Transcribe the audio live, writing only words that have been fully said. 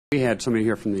We had somebody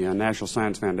here from the National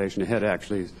Science Foundation, the head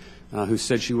actually, who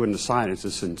said she wasn't a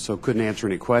scientist and so couldn't answer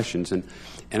any questions. And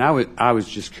I was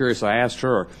just curious. I asked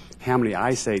her how many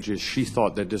ice ages she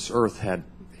thought that this Earth had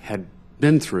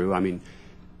been through. I mean,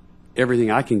 everything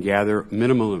I can gather,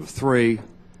 minimum of 3,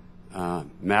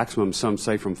 maximum some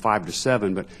say from 5 to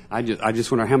 7. But I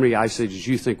just wonder how many ice ages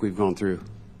you think we've gone through.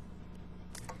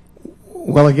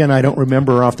 Well, again, I don't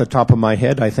remember off the top of my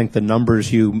head. I think the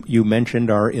numbers you mentioned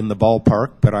are in the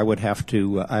ballpark, but I would have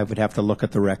to look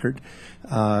at the record.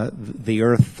 The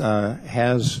Earth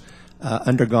has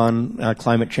undergone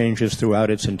climate changes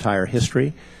throughout its entire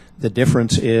history. The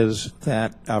difference is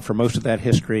that for most of that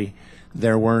history,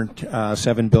 there weren't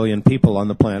 7 billion people on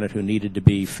the planet who needed to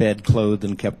be fed, clothed,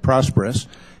 and kept prosperous.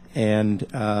 And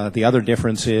the other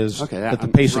difference is that the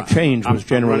pace of change was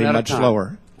generally much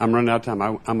slower. I'm running out of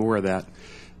time. I'm aware of that.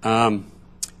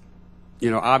 You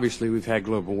know, obviously we've had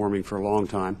global warming for a long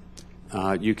time.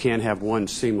 You can't have one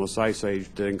seamless ice age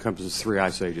that encompasses 3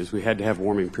 ice ages. We had to have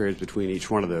warming periods between each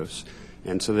one of those.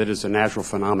 And so that is a natural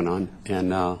phenomenon. And,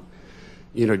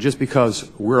 you know, just because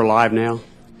we're alive now,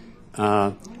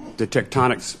 the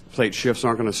tectonic plate shifts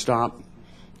aren't going to stop.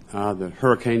 The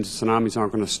hurricanes and tsunamis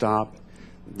aren't going to stop.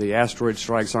 The asteroid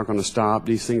strikes aren't going to stop.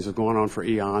 These things have gone on for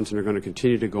eons, and they're going to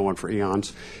continue to go on for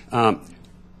eons.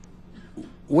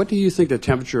 What do you think the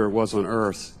temperature was on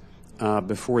Earth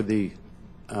before the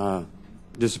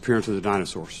disappearance of the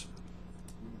dinosaurs?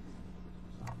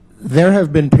 There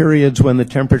have been periods when the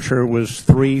temperature was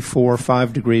 3, 4,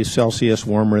 5 degrees Celsius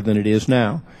warmer than it is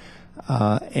now.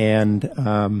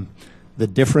 The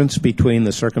difference between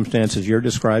the circumstances you're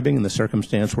describing and the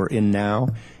circumstance we're in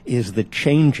now is the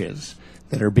changes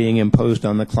that are being imposed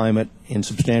on the climate in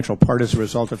substantial part as a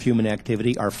result of human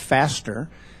activity are faster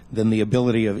than the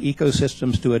ability of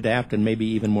ecosystems to adapt, and maybe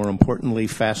even more importantly,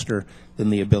 faster than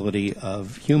the ability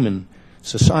of human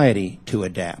society to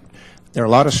adapt. There are a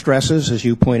lot of stresses, as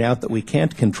you point out, that we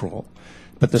can't control.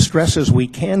 But the stresses we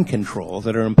can control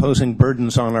that are imposing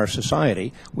burdens on our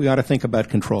society, we ought to think about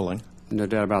controlling. No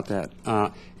doubt about that.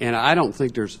 And I don't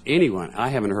think there's anyone, I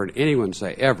haven't heard anyone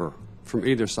say ever from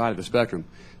either side of the spectrum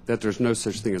that there's no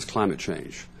such thing as climate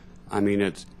change. I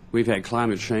mean, we've had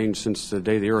climate change since the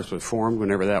day the Earth was formed,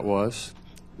 whenever that was,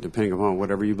 depending upon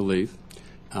whatever you believe.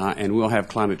 And we'll have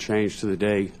climate change to the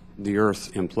day the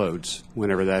Earth implodes,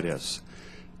 whenever that is.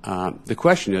 The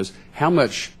question is, how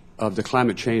much of the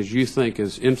climate change you think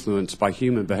is influenced by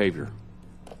human behavior?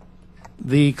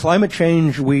 The climate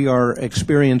change we are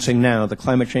experiencing now, the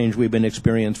climate change we've been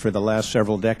experiencing for the last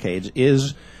several decades,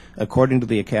 is, according to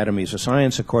the Academies of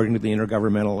Science, according to the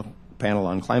Intergovernmental Panel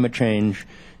on Climate Change,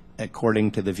 according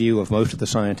to the view of most of the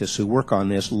scientists who work on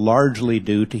this, largely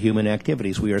due to human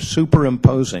activities. We are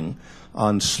superimposing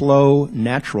on slow,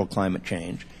 natural climate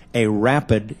change a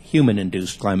rapid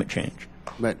human-induced climate change.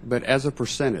 But as a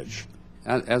percentage,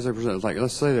 like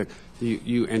let's say that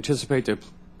you anticipate that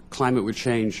climate would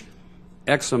change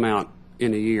X amount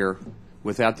in a year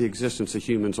without the existence of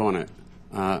humans on it.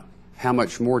 How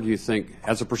much more do you think,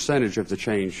 as a percentage of the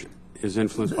change, is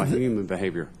influenced by human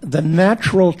behavior? The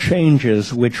natural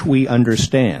changes which we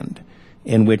understand,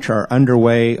 and which are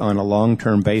underway on a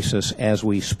long-term basis as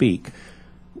we speak,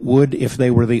 would, if they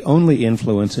were the only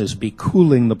influences, be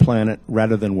cooling the planet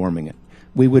rather than warming it.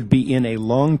 We would be in a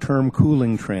long-term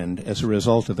cooling trend as a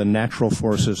result of the natural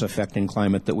forces affecting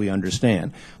climate that we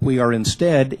understand. We are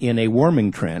instead in a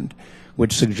warming trend,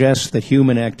 which suggests that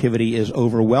human activity is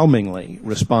overwhelmingly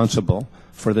responsible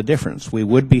for the difference. We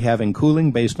would be having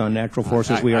cooling based on natural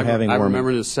forces. We are having warming. I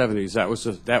remember in the 70s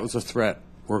that was a threat.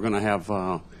 We're going to have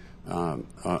a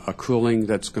cooling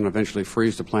that's going to eventually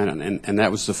freeze the planet, and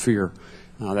that was the fear.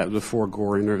 That was before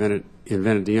Gore invented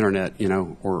the internet, you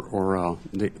know, or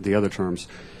the other terms.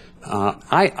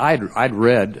 I'd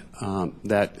read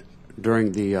that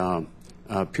during the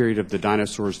period of the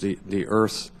dinosaurs, the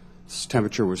Earth's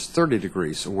temperature was 30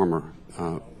 degrees warmer.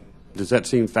 Does that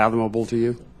seem fathomable to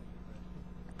you?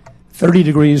 30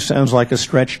 degrees sounds like a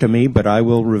stretch to me, but I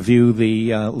will review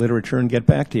the literature and get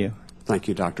back to you. Thank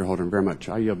you, Dr. Holdren, very much.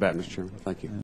 I yield back, Mr. Chairman. Thank you.